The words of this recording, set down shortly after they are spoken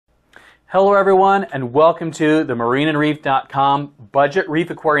Hello everyone, and welcome to the marineandreef.com Budget Reef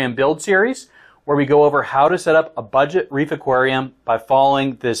Aquarium Build Series, where we go over how to set up a budget reef aquarium by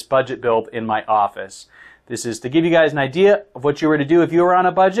following this budget build in my office. This is to give you guys an idea of what you were to do if you were on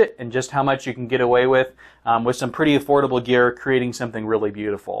a budget and just how much you can get away with some pretty affordable gear, creating something really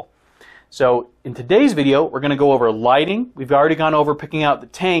beautiful. So in today's video, we're going to go over lighting. We've already gone over picking out the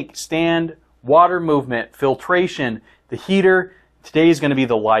tank, stand, water movement, filtration, the heater. Today is going to be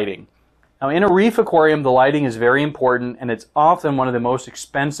the lighting. Now, in a reef aquarium, the lighting is very important, and it's often one of the most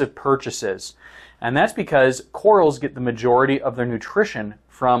expensive purchases. And that's because corals get the majority of their nutrition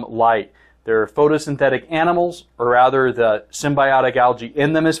from light. They're photosynthetic animals, or rather the symbiotic algae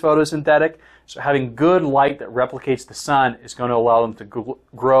in them is photosynthetic. So having good light that replicates the sun is going to allow them to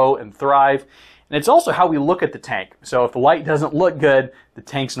grow and thrive. And it's also how we look at the tank. So if the light doesn't look good, the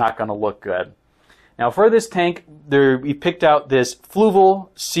tank's not going to look good. Now for this tank, we picked out this Fluval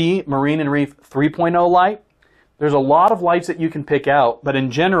Sea Marine and Reef 3.0 light. There's a lot of lights that you can pick out, but in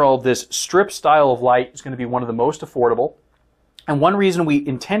general, this strip style of light is going to be one of the most affordable. And one reason we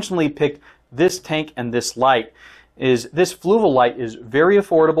intentionally picked this tank and this light is this Fluval light is very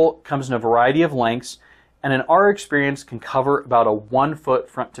affordable, comes in a variety of lengths, and in our experience can cover about a 1 foot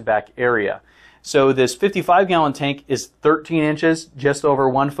front to back area. So this 55-gallon tank is 13 inches, just over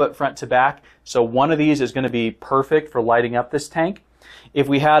 1 foot front to back. So one of these is going to be perfect for lighting up this tank. If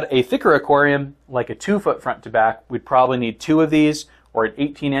we had a thicker aquarium, like a 2 foot front to back, we'd probably need 2 of these, or an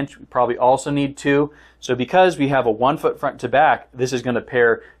 18-inch, we'd probably also need 2. So because we have a 1 foot front to back, this is going to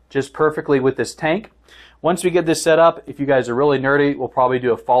pair just perfectly with this tank. Once we get this set up, if you guys are really nerdy, we'll probably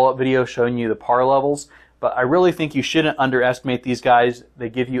do a follow-up video showing you the par levels. But I really think you shouldn't underestimate these guys. They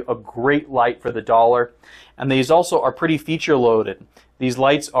give you a great light for the dollar. And these also are pretty feature loaded. These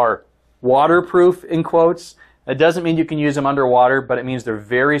lights are waterproof, in quotes. That doesn't mean you can use them underwater, but it means they're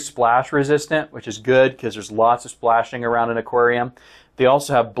very splash resistant, which is good because there's lots of splashing around an aquarium. They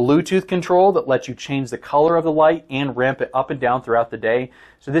also have Bluetooth control that lets you change the color of the light and ramp it up and down throughout the day.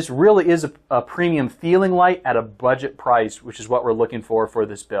 So this really is a premium feeling light at a budget price, which is what we're looking for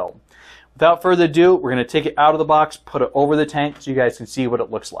this build. Without further ado, we're going to take it out of the box, put it over the tank so you guys can see what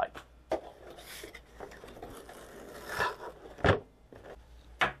it looks like.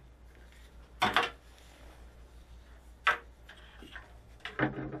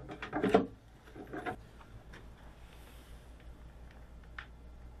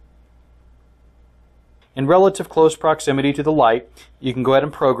 In relative close proximity to the light, you can go ahead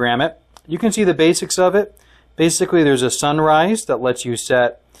and program it. You can see the basics of it. Basically, there's a sunrise that lets you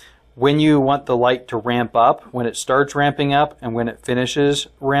set when you want the light to ramp up, when it starts ramping up, and when it finishes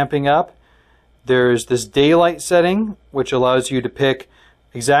ramping up. There's this daylight setting, which allows you to pick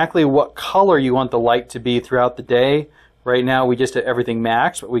exactly what color you want the light to be throughout the day. Right now, we just have everything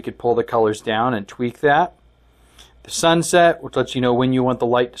max, but we could pull the colors down and tweak that. The sunset, which lets you know when you want the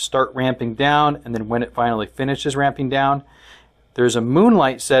light to start ramping down, and then when it finally finishes ramping down. There's a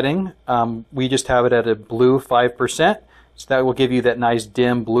moonlight setting. We just have it at a blue 5%. So that will give you that nice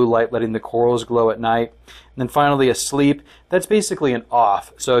dim blue light, letting the corals glow at night. And then finally a sleep. That's basically an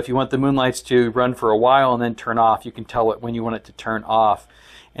off. So if you want the moonlights to run for a while and then turn off, you can tell it when you want it to turn off.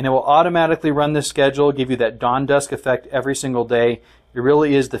 And it will automatically run this schedule, give you that dawn-dusk effect every single day. It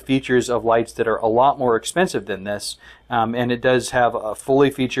really is the features of lights that are a lot more expensive than this. And it does have a fully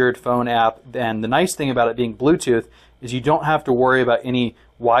featured phone app. And the nice thing about it being Bluetooth is you don't have to worry about any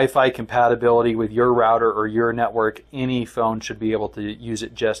Wi-Fi compatibility with your router or your network. Any phone should be able to use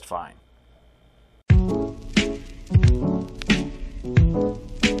it just fine.